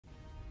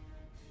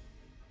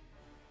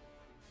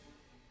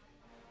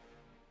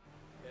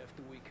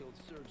killed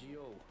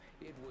Sergio,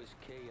 it was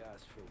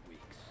chaos for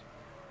weeks.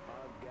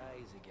 Our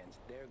guys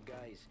against their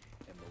guys,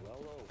 and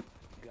Morello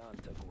gone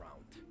to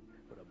ground.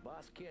 But a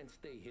boss can't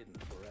stay hidden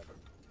forever.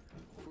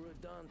 For a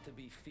Don to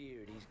be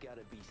feared, he's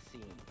gotta be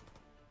seen.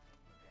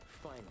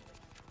 Finally,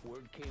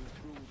 word came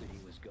through that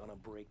he was gonna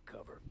break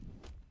cover.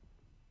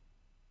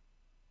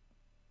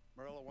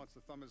 Morello wants to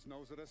thumb his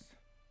nose at us.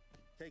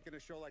 Taking a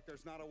show like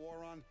there's not a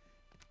war on,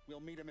 we'll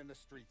meet him in the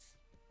streets.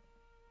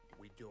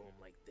 We do him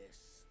like this.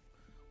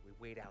 We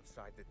wait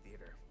outside the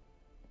theater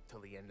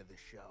till the end of the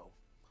show.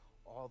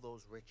 All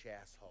those rich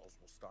assholes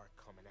will start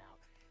coming out.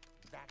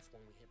 That's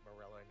when we hit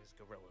Morello and his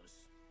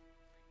guerrillas.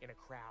 In a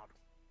crowd.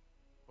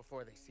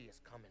 Before they see us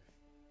coming.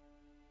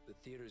 The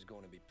theater's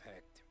going to be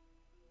packed.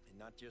 And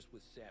not just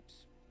with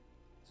saps.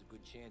 There's a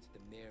good chance the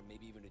mayor,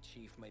 maybe even the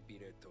chief, might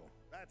be there too.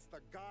 That's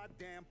the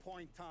goddamn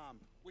point, Tom.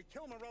 We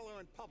kill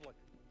Morello in public.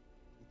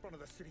 In front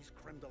of the city's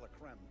creme de la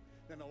creme.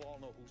 Then they'll all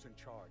know who's in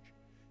charge.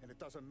 And it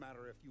doesn't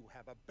matter if you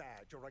have a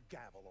badge or a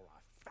gavel or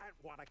a fat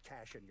wad of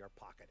cash in your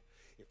pocket.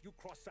 If you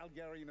cross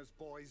Salieri and his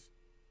boys,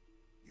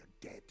 you're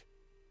dead.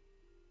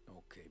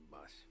 Okay,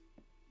 boss.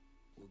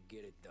 We'll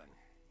get it done.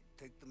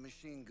 Take the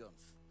machine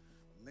guns.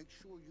 Make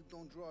sure you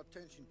don't draw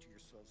attention to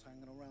yourselves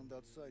hanging around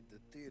outside the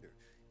theater.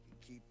 You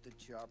keep the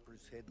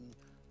choppers hidden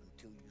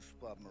until you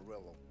spot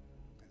Morello.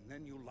 And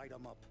then you light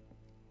them up.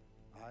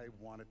 I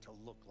want it to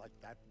look like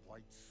that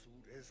white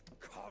suit is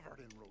covered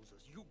in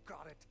roses. You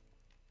got it?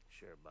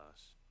 Sure,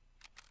 boss.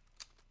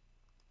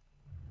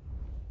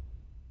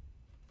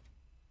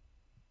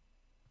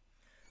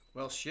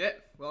 Well, shit.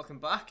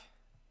 Welcome back.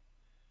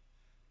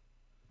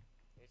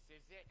 This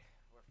is it.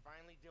 We're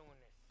finally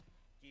doing this.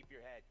 Keep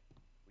your head.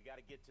 We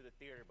gotta get to the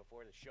theater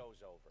before the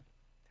show's over.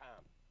 Tom,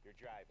 you're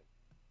driving.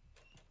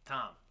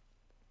 Tom.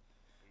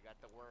 You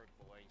got the word,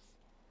 boys.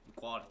 You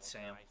got it,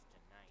 Sam.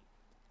 Tonight.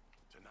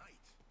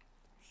 Tonight?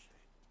 Shit.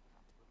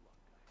 Good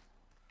luck, guys.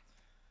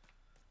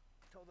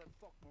 Tell that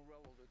fuck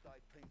Morello to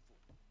die painful.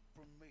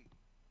 From me.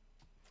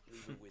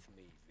 Leave it with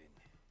me, Vin.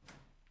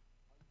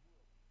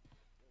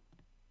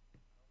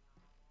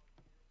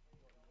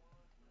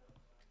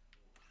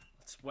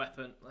 Let's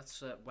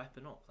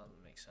weapon up. That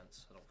doesn't make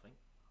sense, I don't think.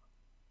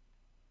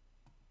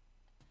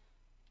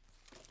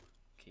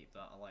 Keep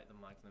that. I like the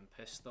Magnum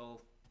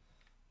pistol.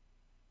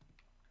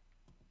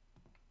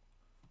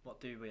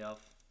 What do we have?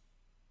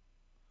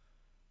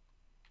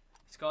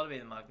 It's got to be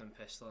the Magnum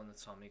pistol and the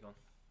Tommy gun.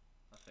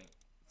 I think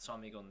the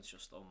Tommy gun's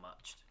just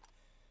unmatched.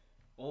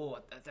 Oh,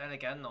 then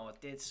again though, I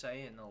did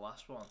say in the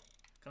last one.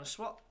 Can I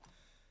swap?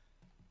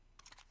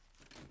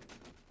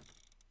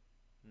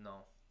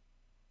 No.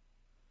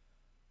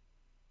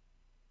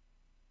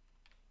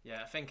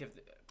 Yeah, I think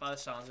by the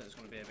sounds of it, it's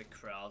going to be a big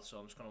crowd, so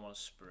I'm just going to want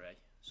to spray.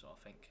 So I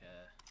think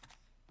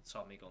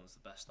Tommy gun's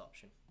the best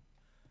option.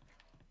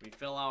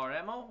 Refill our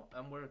ammo,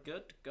 and we're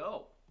good to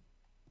go.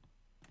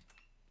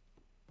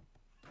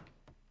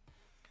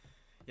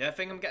 Yeah, I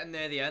think I'm getting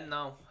near the end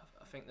now.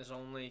 I think there's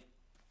only...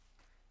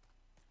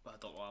 Well, I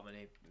don't know how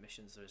many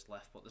missions there is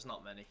left, but there's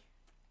not many.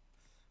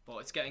 But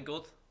it's getting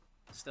good.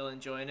 Still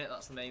enjoying it,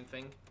 that's the main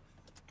thing.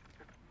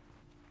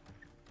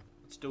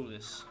 Let's do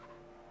this.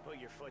 Put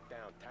your foot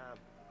down, Tom.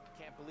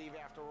 Can't believe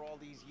after all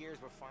these years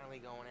we're finally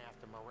going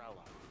after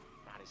Morello.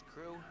 Not his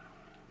crew,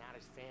 not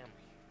his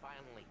family.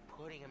 Finally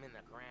putting him in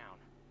the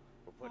ground.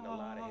 We're putting a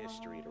lot of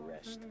history to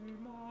rest.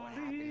 What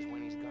happens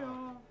when he's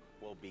gone?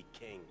 We'll be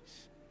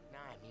kings. Nah,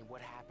 I mean,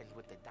 what happens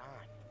with the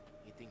Don?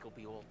 You think he'll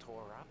be all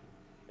tore up?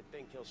 I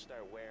think he'll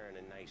start wearing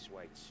a nice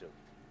white suit.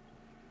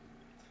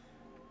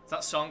 Is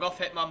that song off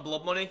Hitman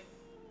Blood Money?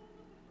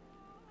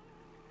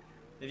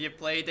 If you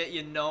played it,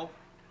 you know.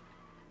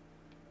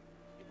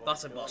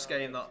 That's a boss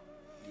game, that.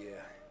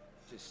 Yeah,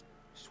 just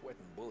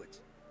sweating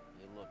bullets.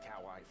 You look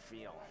how I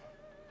feel.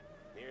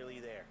 Nearly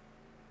there.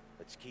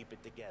 Let's keep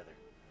it together.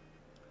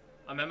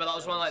 I remember that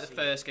was one of like the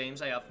first games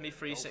I had for me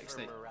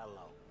 360. Go for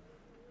Morello.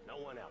 No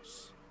one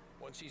else.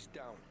 Once he's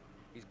down,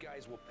 these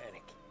guys will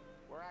panic.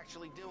 We're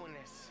actually doing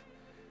this.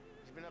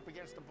 He's been up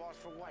against the boss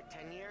for what,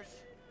 10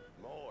 years?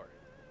 More.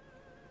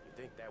 You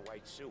think that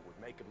white suit would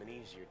make him an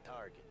easier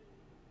target?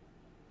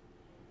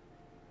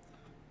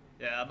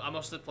 Yeah, I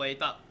must have played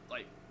that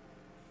like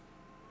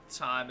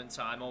time and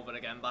time over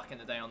again back in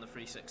the day on the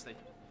 360.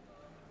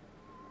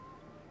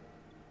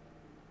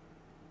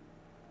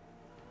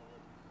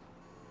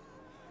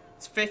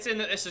 It's fitting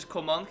that this has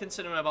come on,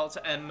 considering we're about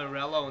to end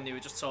Morello and they were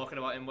just talking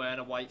about him wearing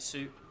a white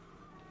suit.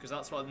 Because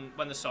that's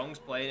when the song's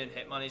playing in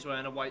Hitman, he's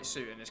wearing a white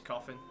suit in his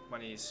coffin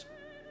when he's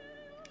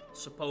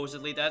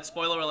supposedly dead.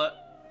 Spoiler alert.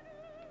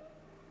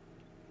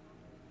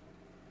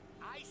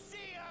 I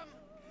see him!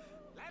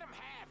 Let him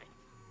have it!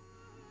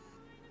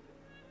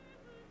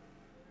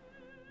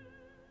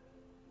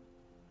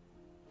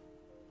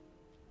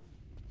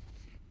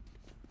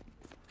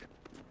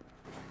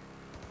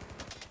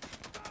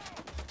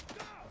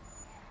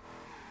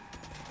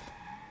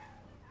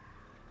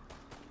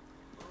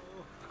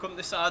 I couldn't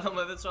decide on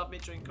whether to have me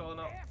drink or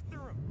not.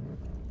 After him!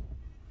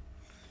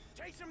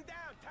 Chase him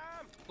down,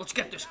 Tom! Let's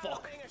get this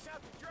fuck. Hang us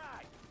out to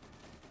dry.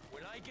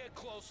 When I get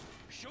close,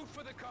 shoot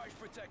for the cars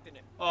protecting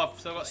it. Oh, I've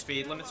still got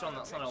speed limits on.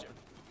 That's not helping.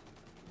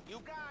 You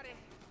got it.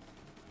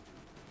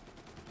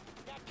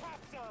 Got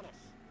cops on us.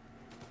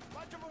 A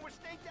bunch of them were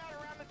staked out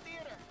around the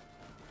theater.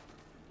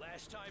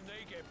 Last time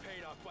they get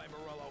paid off by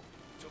Morello,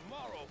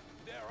 tomorrow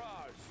they're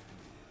ours.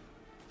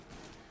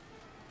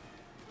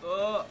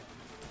 Oh.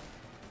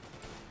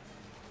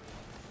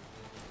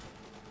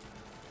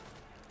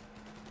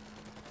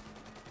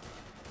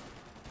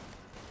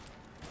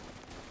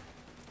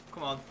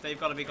 Come on, they've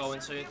got to be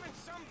going soon.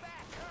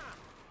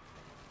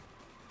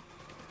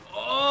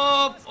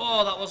 Oh,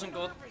 oh, that wasn't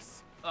good.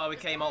 Oh, we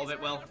came out of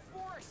it well.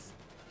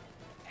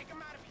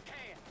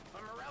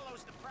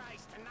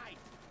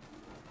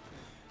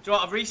 Do you know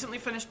what? I've recently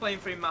finished playing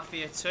through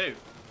Mafia 2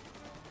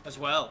 as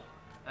well.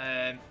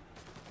 And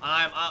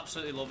I am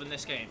absolutely loving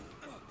this game.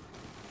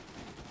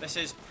 This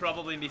is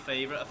probably my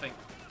favourite, I think.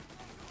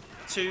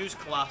 2's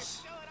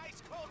class.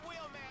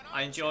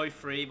 I enjoy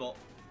 3, but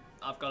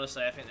I've got to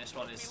say, I think this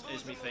one is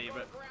my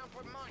favourite.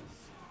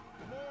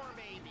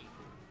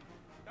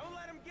 Don't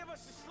let him give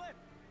us a slip.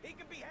 He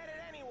could be headed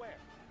anywhere.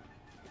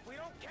 If we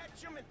don't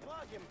catch him and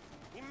plug him,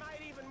 he might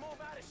even move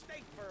out of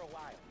state for a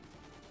while.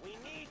 We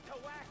need to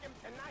whack him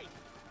tonight.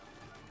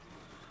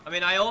 I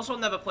mean, I also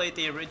never played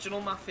the original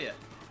Mafia,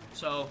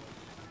 so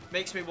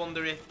makes me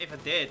wonder if I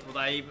did, would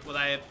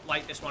I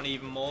like this one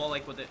even more?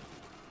 Like, would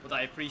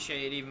I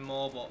appreciate it even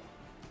more? But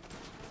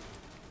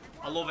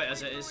I love it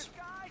as it is.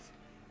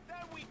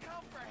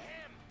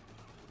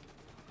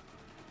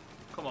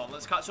 Come on,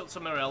 let's catch up to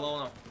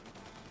Morello now.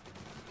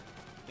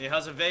 He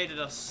has evaded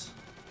us.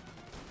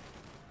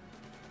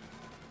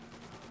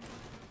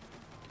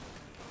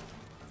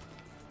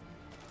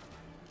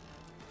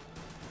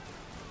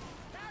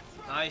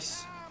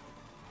 Nice.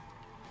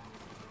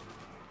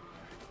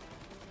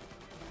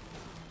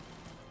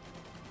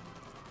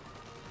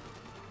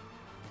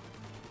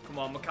 Come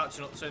on, we're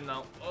catching up to him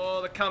now.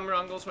 Oh, the camera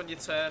angles when you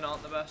turn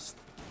aren't the best.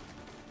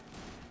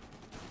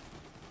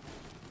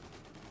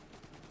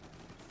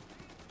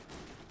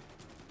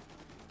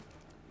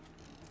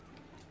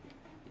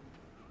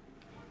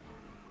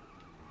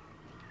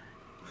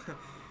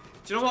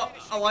 Do you know what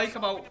I like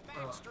about...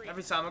 Oh,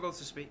 every time I go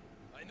to speak.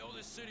 I know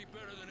this city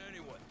better than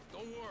anyone.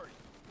 Don't worry.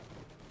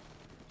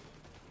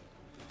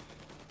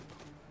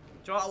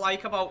 Do you know what I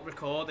like about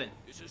recording?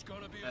 This is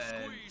gonna be a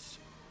squeeze.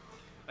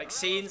 Like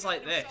scenes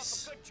like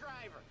this.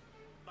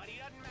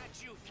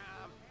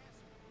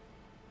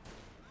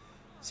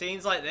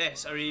 Scenes like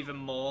this are even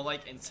more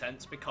like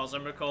intense because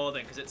I'm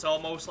recording, because it's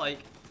almost like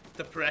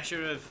the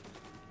pressure of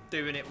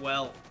doing it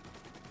well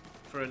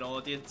for an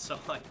audience. So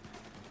like,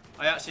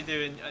 I actually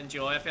do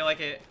enjoy. I feel like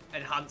it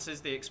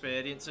enhances the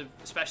experience of,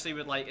 especially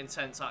with like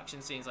intense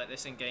action scenes like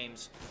this in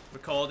games.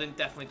 Recording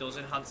definitely does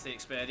enhance the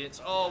experience.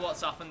 Oh,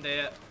 what's happened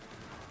here?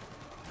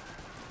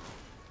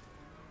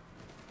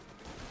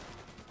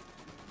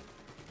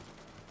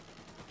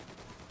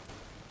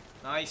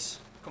 Nice.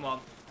 Come on.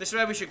 This is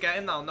where we should get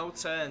him now. No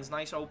turns.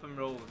 Nice open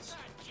roads.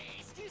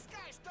 Jeez, these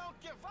guys don't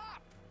give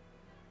up.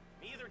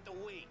 Neither do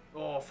we.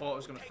 Oh, I thought I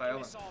was going to fail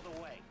him. All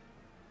the way.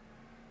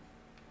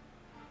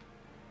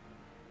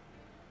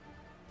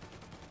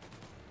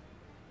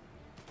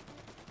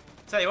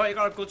 Tell you what, you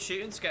got a good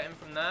shooting to get him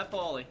from there,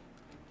 Paulie.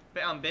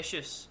 Bit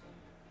ambitious.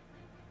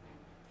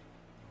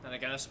 And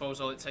again, I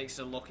suppose all it takes is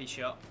a lucky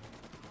shot.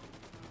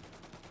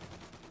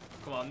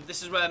 Come on,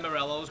 this is where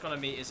Morello's going to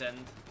meet his end.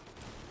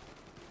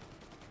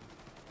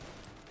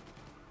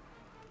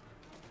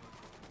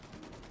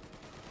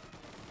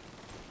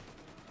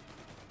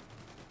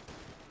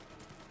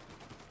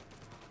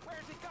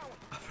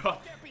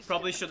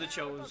 Probably should have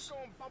chose.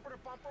 But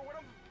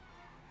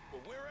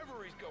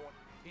wherever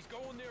he's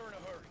going there in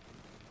a hurry.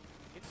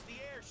 It's the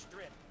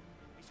airstrip.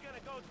 He's gonna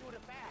go through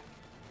the back.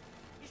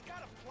 He's got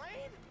a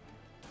plane?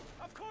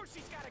 Of course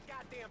he's got a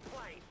goddamn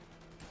plane.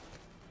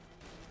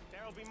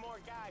 There'll be more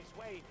guys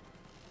waiting.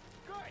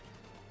 Good.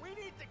 We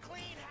need to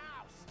clean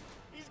house.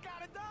 He's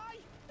gotta die.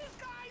 This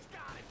guy's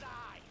gotta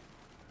die.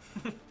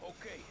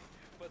 Okay,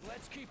 but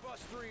let's keep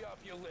us 3 off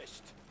your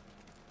list.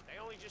 They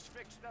only just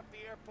fixed up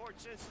the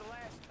airport since the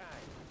last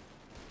time.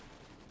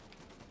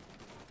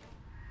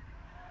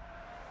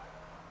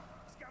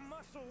 He's got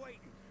muscle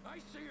waiting. I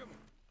see him.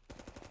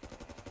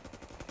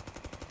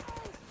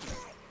 Oh,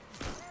 shit!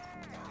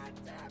 God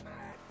damn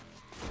it!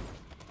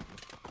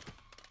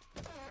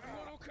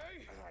 Everyone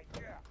okay?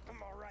 Yeah,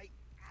 I'm all right.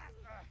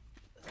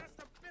 Just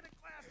a bit of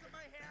glass in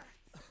my hair.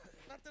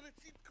 Nothing that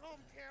cheap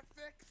comb can't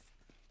fix.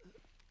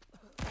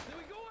 Then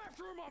we go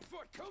after him on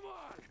foot. Come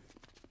on!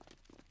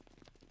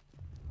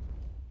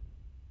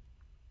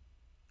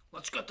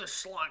 Let's get this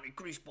slimy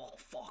greaseball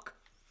fuck.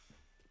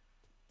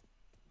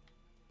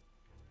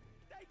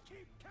 They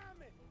keep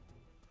coming.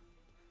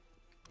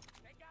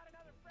 They got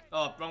another friend.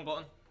 Oh, wrong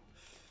button.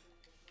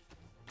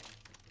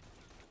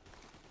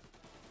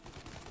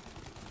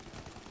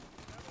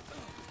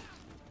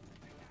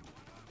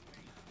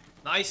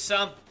 Nice,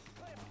 Sam.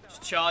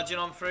 Just charging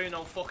on through,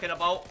 no fucking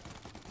about.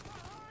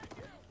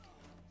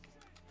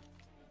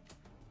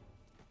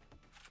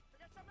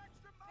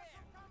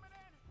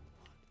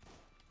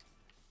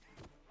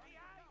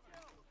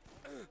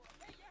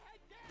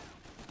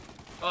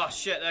 Oh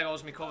shit, there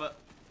goes me cover.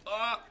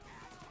 Oh.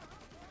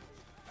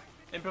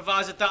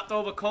 Improvise, adapt,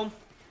 overcome.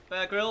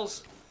 Bear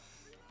Grylls.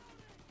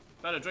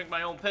 Better drink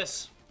my own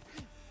piss.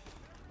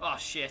 Oh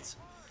shit.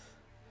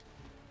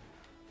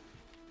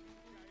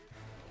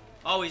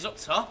 Oh, he's up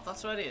top.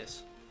 That's where he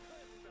is.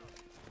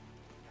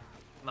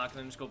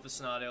 Magnum's good for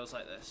scenarios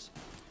like this.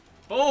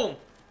 Boom!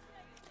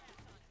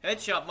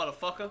 Headshot,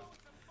 motherfucker.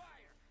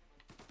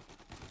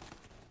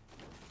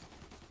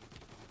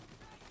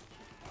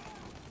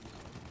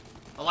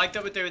 I like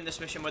that we're doing this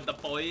mission with the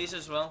boys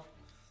as well.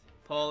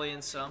 Paulie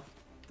and Sam.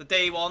 The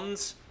day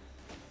ones.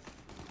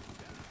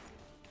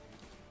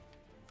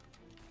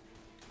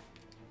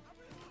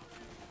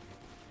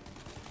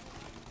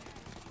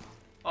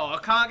 Oh, I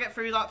can't get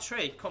through that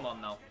tree. Come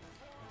on now.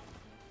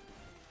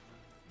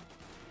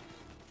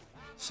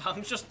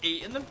 Sam's just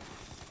eating them.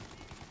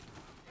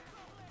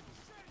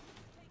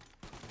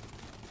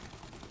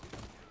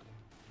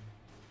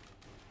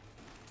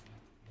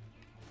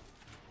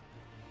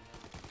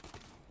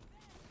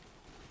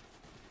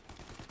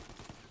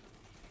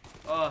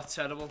 Oh,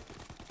 terrible.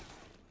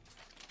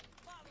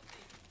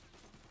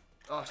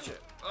 Oh,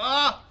 shit.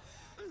 Ah!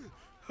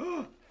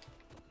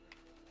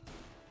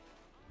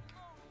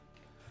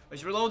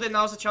 He's reloading,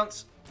 now's the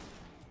chance.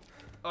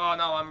 Oh,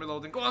 no, I'm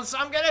reloading. Go on,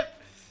 Sam, get him!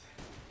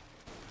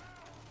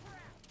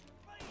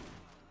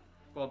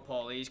 Go on,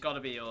 Paulie, he's got to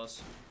be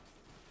yours.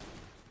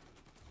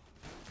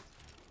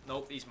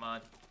 Nope, he's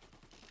mine.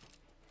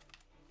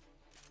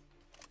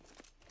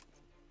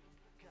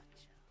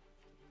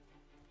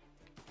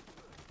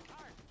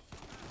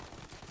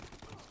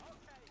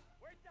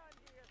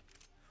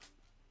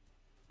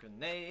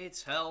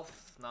 Grenades,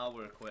 health. Now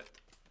we're equipped.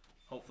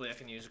 Hopefully I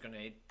can use a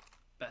grenade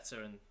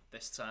better in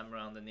this time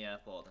around in the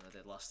airport than I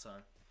did last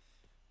time.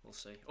 We'll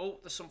see. Oh,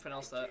 there's something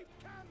else there.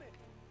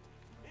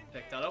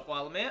 Pick that up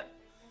while I'm here.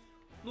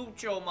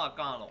 Lucio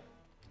Marcano.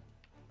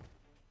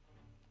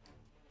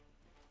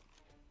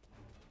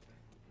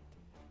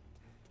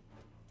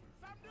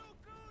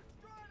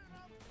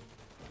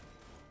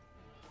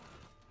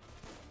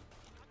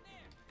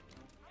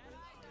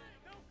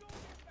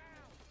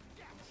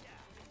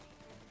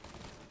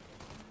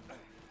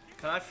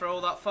 Can I throw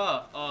that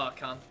far? Oh, I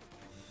can.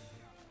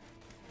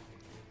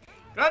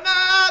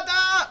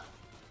 Granada!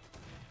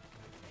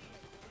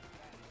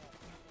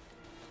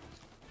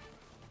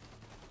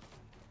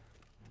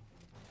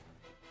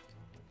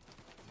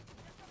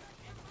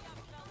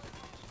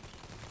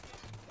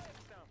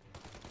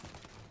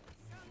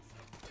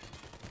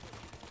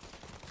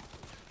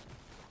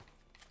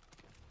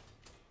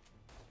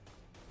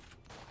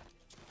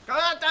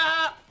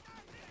 Granada!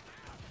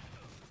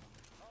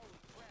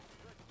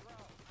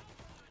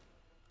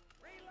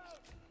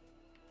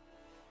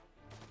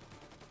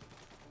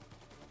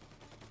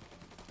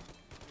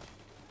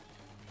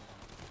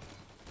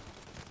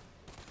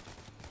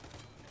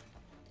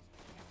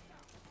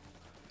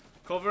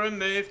 Cover and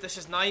move. This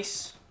is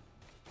nice.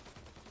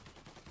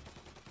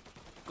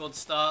 Good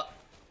start.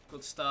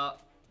 Good start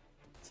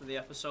to the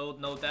episode.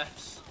 No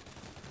deaths.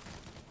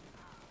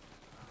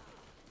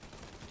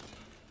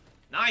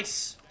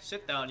 Nice.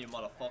 Sit down, you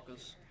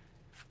motherfuckers.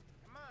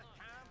 Come on,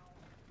 Tom.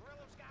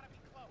 Morello's gotta be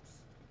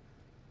close.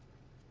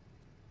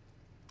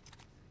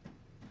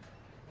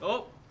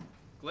 Oh,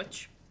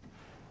 glitch.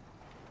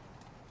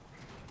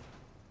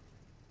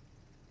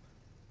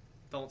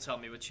 Don't tell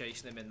me we're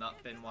chasing him in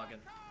that bin wagon.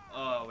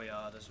 Oh, we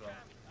are as well.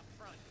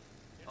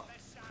 Oh,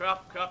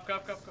 crap.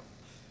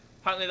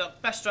 Apparently the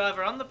best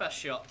driver and the best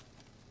shot.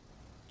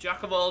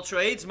 Jack of all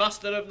trades,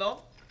 master of none.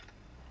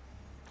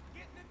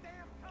 Get in the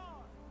damn car!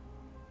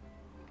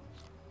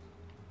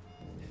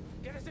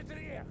 Get us into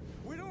the air!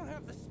 We don't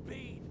have the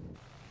speed!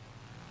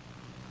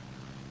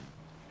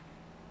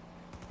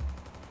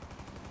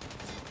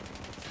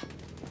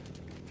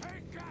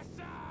 Take us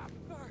up!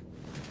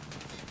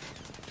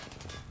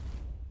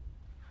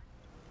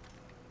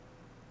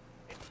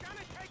 It's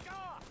gonna take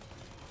off!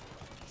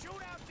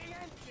 Shoot out the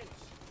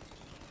engines!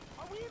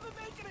 Are we even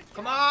making it?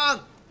 Come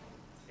on!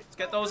 Let's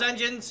get those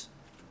engines.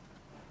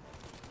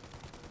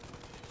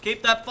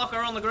 Keep that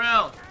fucker on the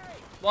ground.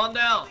 One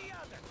down.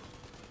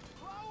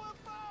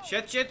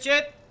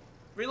 Shit.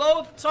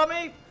 Reload,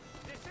 Tommy.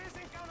 This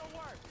isn't gonna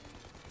work.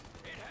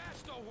 It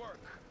has to work.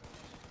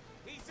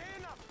 He's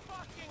in a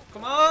fucking.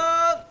 Come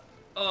on.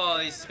 Oh,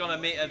 he's gonna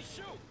meet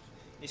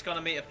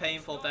a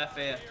painful death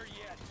here.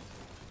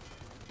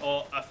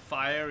 Or a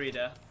fiery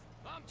death.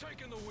 I'm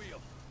taking the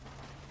wheel.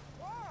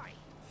 Why?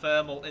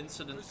 Thermal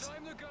incident. Because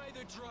I'm the guy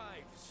that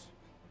drives.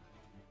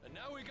 And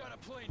now we got a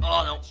plane.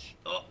 Oh no.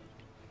 Oh.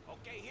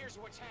 Okay, here's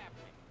what's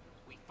happening.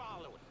 We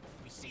follow it.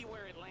 We see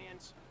where it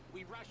lands.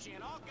 We rush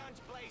in, all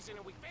guns blazing,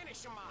 and we finish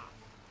them off.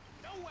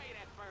 No way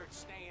that bird's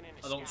staying in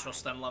the sky. I don't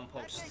trust them That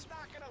lampposts. thing's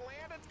not gonna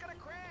land. It's gonna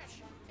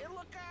crash. It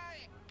look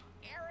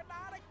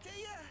aeronautic to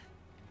you.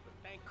 But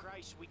thank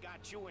Christ we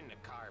got you in the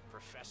car,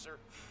 Professor.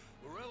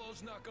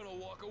 Morello's not gonna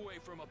walk away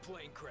from a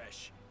plane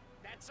crash.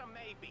 That's a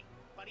maybe.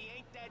 But he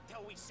ain't dead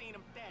till we seen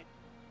him dead.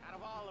 Out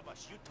of all of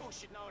us, you two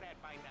should know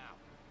that by now.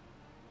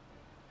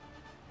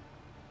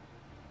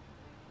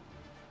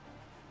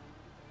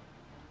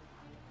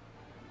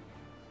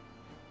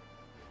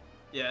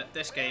 Yeah,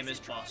 this game is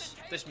boss.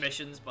 This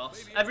mission's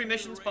boss. Every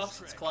mission's boss.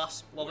 It's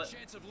class. Love it.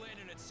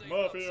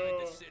 Mafia.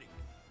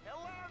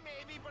 Hello,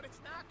 maybe, but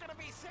it's not gonna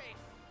be safe.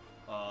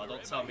 Oh,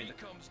 don't tell me the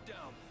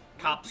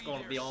cap's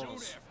gonna be on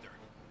us.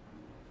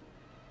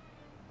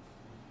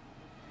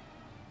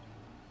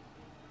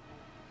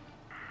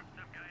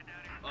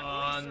 Oh,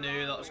 I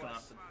knew that was gonna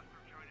happen.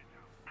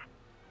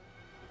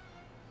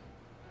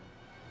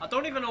 I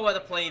don't even know where the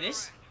plane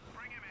is.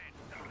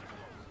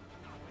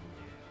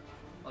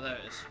 Oh, there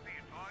it is.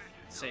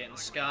 See it in the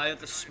sky with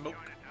the smoke.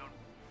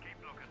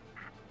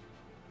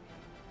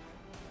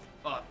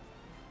 Oh,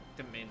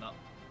 didn't mean that.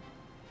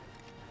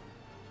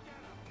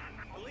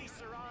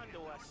 Police are on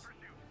to us.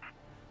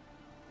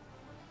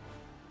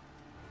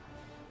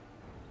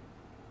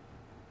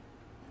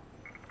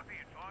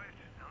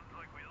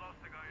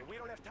 We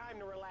don't have time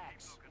to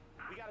relax.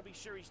 We gotta be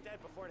sure he's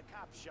dead before the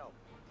cops show.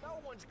 No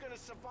one's gonna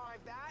survive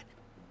that.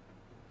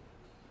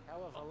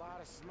 Hell of a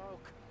lot of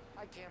smoke.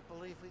 I can't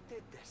believe we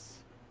did this.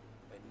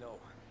 I know.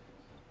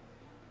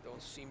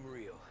 Don't seem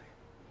real.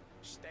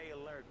 Stay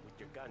alert with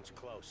your guns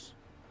close.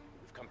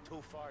 We've come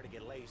too far to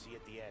get lazy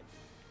at the end.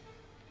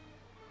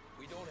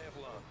 We don't have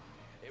long.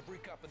 Every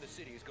cop in the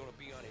city is gonna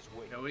be on his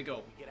way. Here we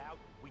go. We get out,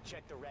 we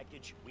check the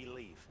wreckage, we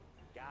leave.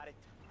 Got it?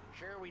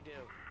 Sure we do.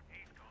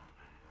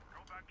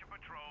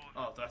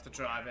 Oh, do I have to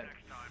drive in?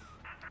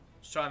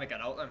 Just trying to get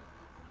out then.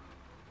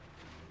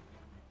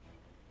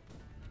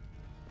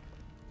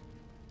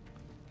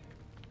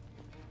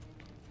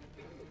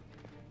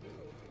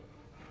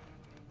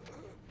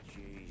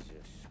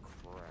 Jesus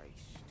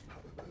Christ.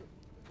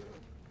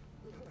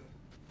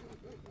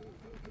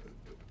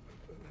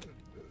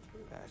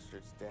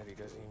 Bastard's daddy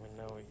doesn't even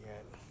know it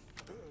yet.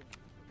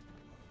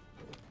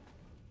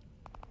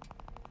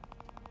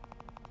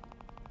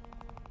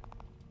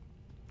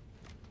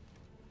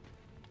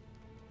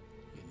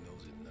 He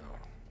knows it now.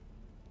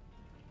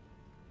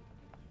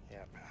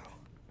 Yeah, pal.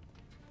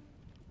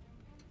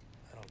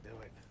 That'll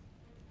do it.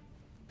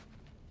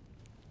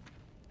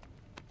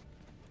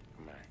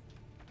 Come on.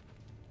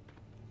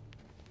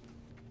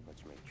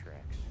 Let's make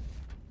tracks.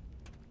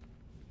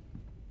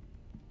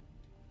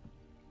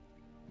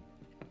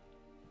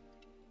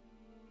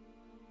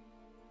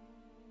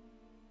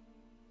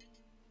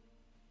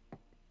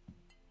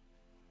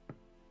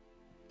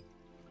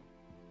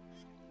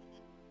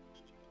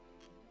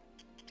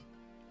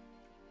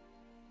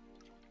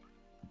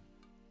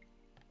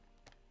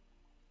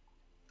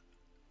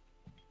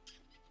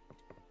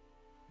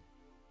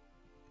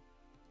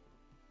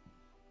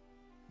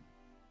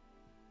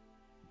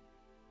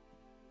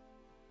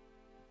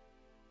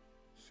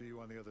 See you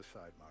on the other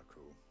side,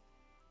 Marku.